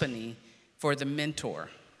company for the mentor,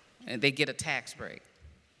 and they get a tax break.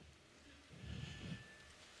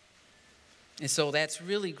 And so that's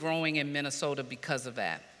really growing in Minnesota because of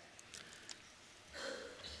that.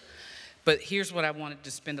 But here's what I wanted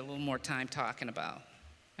to spend a little more time talking about.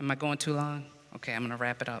 Am I going too long? Okay, I'm gonna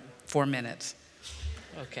wrap it up. 4 minutes.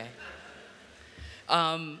 Okay.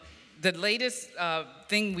 The latest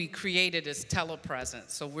thing we created is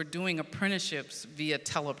telepresence. So we're doing apprenticeships via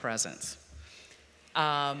telepresence.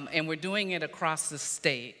 And we're doing it across the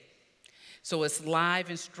state. So it's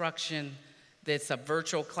live instruction. That's a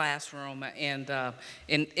virtual classroom, and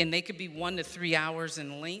they could be 1 to 3 hours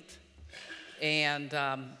in length. And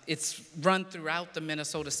it's run throughout the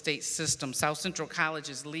Minnesota state system. South Central College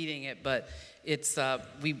is leading it, but it's,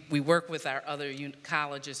 we work with our other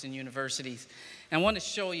colleges and universities. And I want to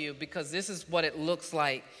show you, because this is what it looks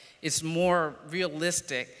like. It's more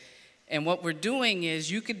realistic. And what we're doing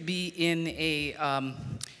is you could be in a,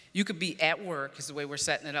 you could be at work, is the way we're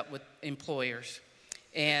setting it up with employers.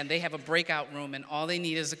 And they have a breakout room, and all they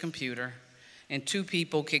need is a computer. And 2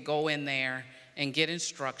 people could go in there and get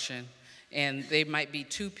instruction. And they might be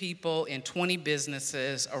 2 people in 20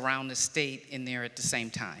 businesses around the state in there at the same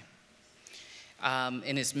time.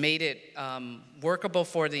 And it's made it workable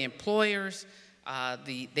for the employers.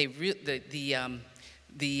 The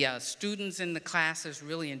students in the classes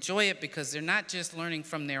really enjoy it because they're not just learning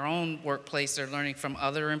from their own workplace, they're learning from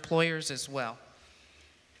other employers as well.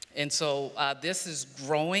 And so this is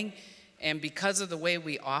growing, and because of the way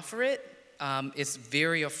we offer it, it's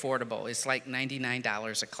very affordable. It's like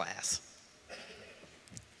 $99 a class.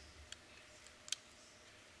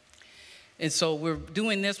 And so we're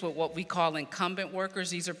doing this with what we call incumbent workers.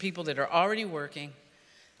 These are people that are already working.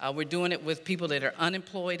 We're doing it with people that are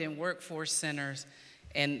unemployed in workforce centers,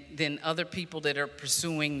 and then other people that are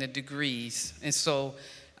pursuing the degrees. And so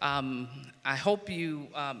I hope you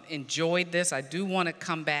enjoyed this. I do want to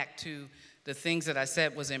come back to the things that I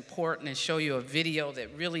said was important and show you a video that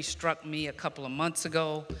really struck me a couple of months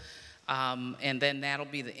ago. And then that'll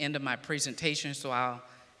be the end of my presentation, so I'll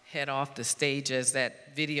head off the stage as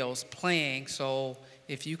that video's playing. So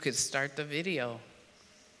if you could start the video.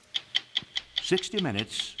 60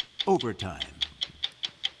 Minutes Overtime.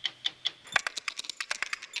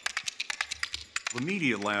 The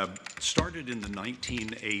Media Lab started in the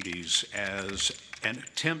 1980s as an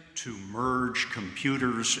attempt to merge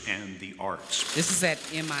computers and the arts. This is at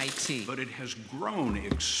MIT. But it has grown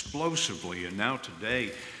explosively, and now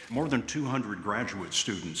today, more than 200 graduate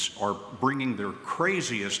students are bringing their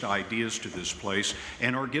craziest ideas to this place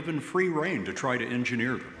and are given free rein to try to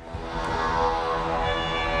engineer them.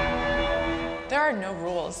 There are no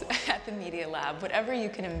rules at the Media Lab. Whatever you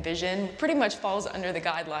can envision pretty much falls under the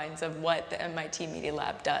guidelines of what the MIT Media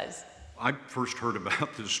Lab does. I first heard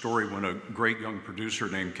about this story when a great young producer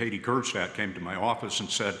named Katie Kurtzstadt came to my office and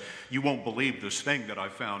said, "You won't believe this thing that I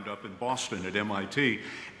found up in Boston at MIT."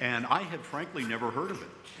 And I had frankly never heard of it.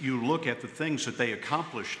 You look at the things that they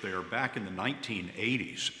accomplished there back in the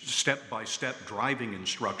 1980s, step-by-step driving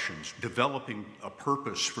instructions, developing a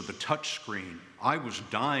purpose for the touch screen. I was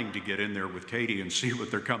dying to get in there with Katie and see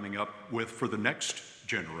what they're coming up with for the next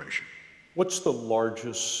generation. What's the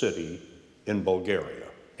largest city in Bulgaria,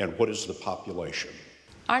 and what is the population?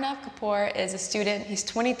 Arnav Kapoor is a student. He's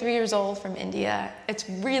 23 years old from India. It's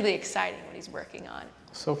really exciting what he's working on.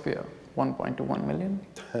 Sophia, 1.21 million.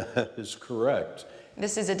 That is correct.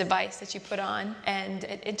 This is a device that you put on, and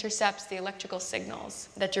it intercepts the electrical signals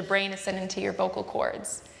that your brain is sending to your vocal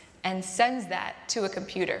cords and sends that to a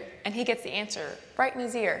computer. And he gets the answer right in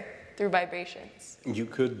his ear through vibrations. You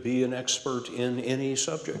could be an expert in any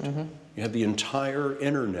subject. Mm-hmm. You have the entire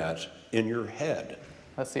internet in your head.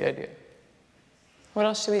 That's the idea. What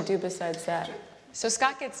else should we do besides that? So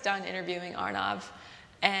Scott gets done interviewing Arnav,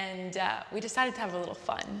 and we decided to have a little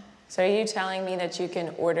fun. So are you telling me that you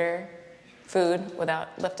can order food without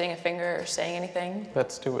lifting a finger or saying anything?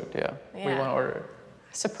 Let's do it, yeah. We want to order it.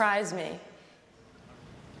 Surprise me.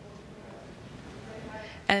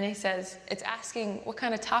 And he says, it's asking, what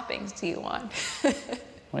kind of toppings do you want?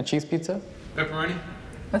 Want a cheese pizza? Pepperoni?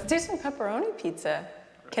 Let's do some pepperoni pizza.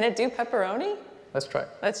 Can it do pepperoni? Let's try.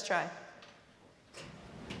 Let's try.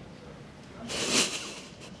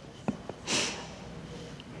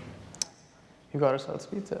 You got ourselves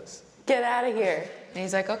pizzas. Get out of here. And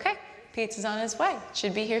he's like, okay, pizza's on its way.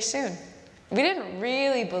 Should be here soon. We didn't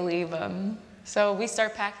really believe him. So we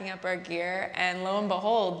start packing up our gear, and lo and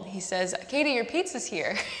behold, he says, Katie, your pizza's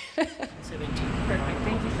here. 17. Perfect.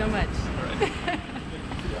 Thank you so much.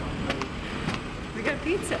 We got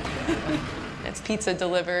pizza. It's pizza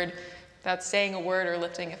delivered without saying a word or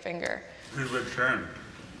lifting a finger. Return.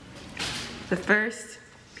 The first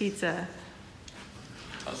pizza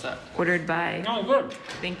How's that? ordered by Oh, good.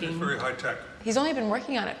 thinking. It's very high tech. He's only been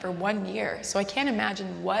working on it for 1 year, so I can't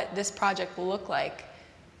imagine what this project will look like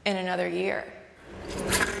in another year.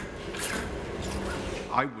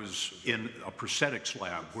 I was in a prosthetics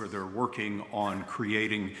lab where they're working on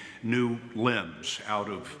creating new limbs out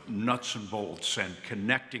of nuts and bolts and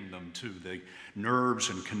connecting them to the nerves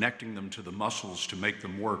and connecting them to the muscles to make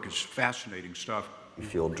them work. It's fascinating stuff. You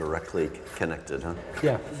feel directly connected, huh?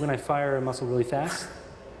 Yeah, when I fire a muscle really fast,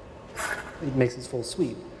 it makes its full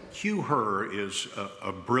sweep. Hugh Herr is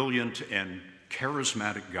a brilliant and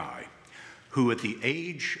charismatic guy who at the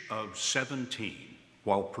age of 17,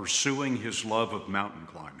 while pursuing his love of mountain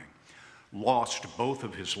climbing, lost both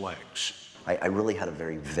of his legs. I really had a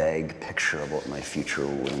very vague picture of what my future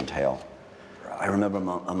would entail. I remember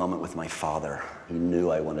a moment with my father. He knew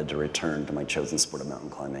I wanted to return to my chosen sport of mountain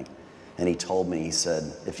climbing. And he told me, he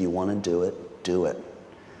said, if you want to do it, do it.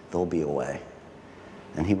 There'll be a way.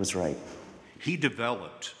 And he was right. He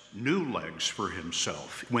developed new legs for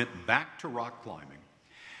himself, went back to rock climbing,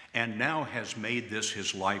 and now has made this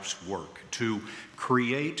his life's work to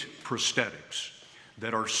create prosthetics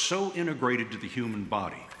that are so integrated to the human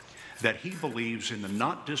body that he believes in the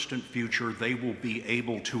not distant future they will be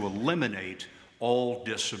able to eliminate all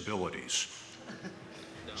disabilities.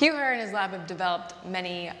 Hugh Herr and his lab have developed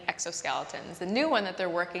many exoskeletons. The new one that they're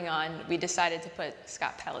working on, we decided to put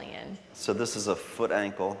Scott Pelley in. So this is a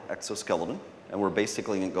foot-ankle exoskeleton, and we're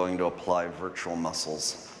basically going to apply virtual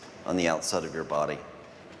muscles on the outside of your body.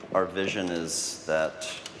 Our vision is that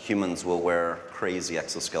humans will wear crazy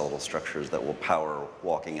exoskeletal structures that will power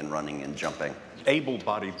walking and running and jumping.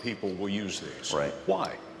 Able-bodied people will use these. Right.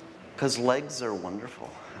 Why? Because legs are wonderful.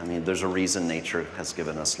 I mean, there's a reason nature has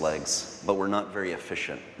given us legs, but we're not very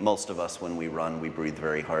efficient. Most of us, when we run, we breathe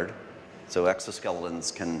very hard. So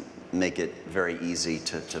exoskeletons can make it very easy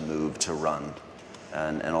to move, to run,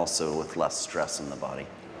 and also with less stress in the body.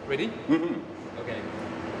 Ready? Mm-hmm. Okay.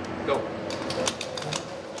 Go.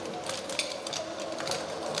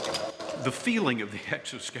 The feeling of the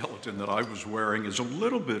exoskeleton that I was wearing is a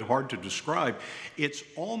little bit hard to describe. It's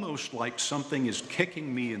almost like something is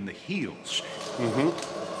kicking me in the heels.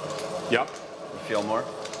 Mm-hmm. Yep. You feel more?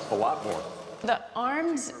 A lot more. The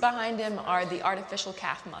arms behind him are the artificial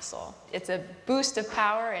calf muscle. It's a boost of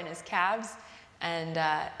power in his calves, and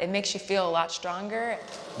it makes you feel a lot stronger.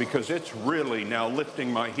 Because it's really now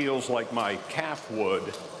lifting my heels like my calf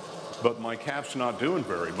would, but my calf's not doing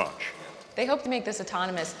very much. They hope to make this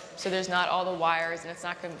autonomous, so there's not all the wires and it's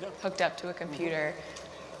not hooked up to a computer.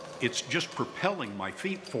 It's just propelling my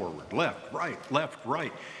feet forward, left,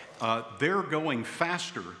 right. They're going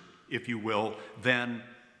faster, if you will, than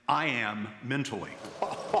I am mentally.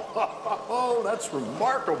 Oh, that's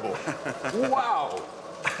remarkable. Wow.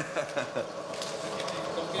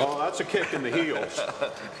 Oh, that's a kick in the heels.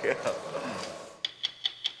 Yeah.